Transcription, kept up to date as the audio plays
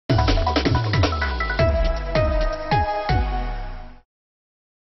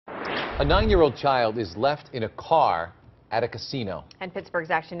A 9-year-old child is left in a car at a casino. And Pittsburgh's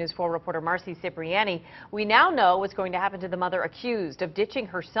Action News 4 reporter Marcy Cipriani, we now know what's going to happen to the mother accused of ditching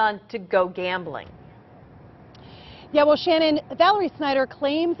her son to go gambling. Yeah, well, Shannon, Valerie Snyder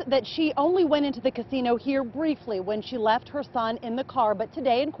claims that she only went into the casino here briefly when she left her son in the car. But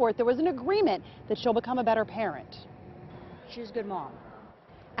today in court, there was an agreement that she'll become a better parent. She's a good mom.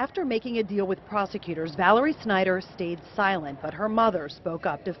 After making a deal with prosecutors, Valerie Snyder stayed silent, but her mother spoke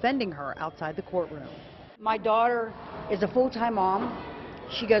up, defending her outside the courtroom. My daughter is a full-time mom.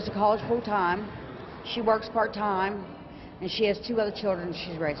 She goes to college full-time. She works part-time, and she has 2 other children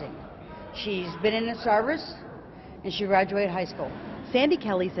she's raising. She's been in the service, and she graduated high school. Sandy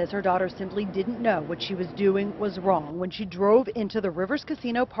Kelly says her daughter simply didn't know what she was doing was wrong when she drove into the Rivers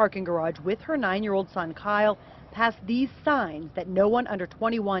Casino parking garage with her 9-year-old son Kyle, past these signs that no one under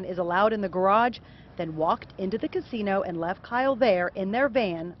 21 is allowed in the garage, then walked into the casino and left Kyle there in their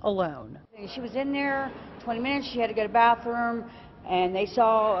van alone. She was in there 20 minutes. She had to go to the bathroom, and they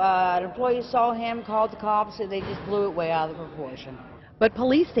saw, an employee saw him, called the cops, and they just blew it way out of proportion. But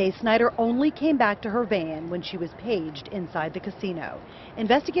police say Snyder only came back to her van when she was paged inside the casino.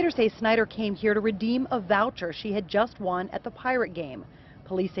 Investigators say Snyder came here to redeem a voucher she had just won at the Pirate game.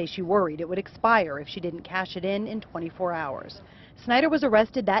 Police say she worried it would expire if she didn't cash it in 24 hours. Snyder was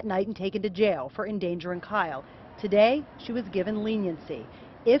arrested that night and taken to jail for endangering Kyle. Today, she was given leniency.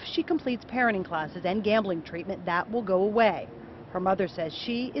 If she completes parenting classes and gambling treatment, that will go away. Her mother says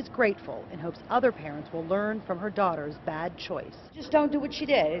she is grateful and hopes other parents will learn from her daughter's bad choice. Just don't do what she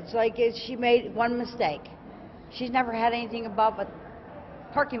did. It's like she made one mistake. She's never had anything above a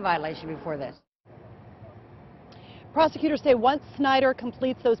parking violation before this. Prosecutors say once Snyder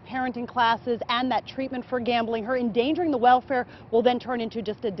completes those parenting classes and that treatment for gambling, her endangering the welfare will then turn into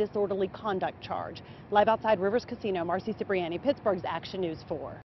just a disorderly conduct charge. Live outside Rivers Casino, Marcy Cipriani, Pittsburgh's Action News 4.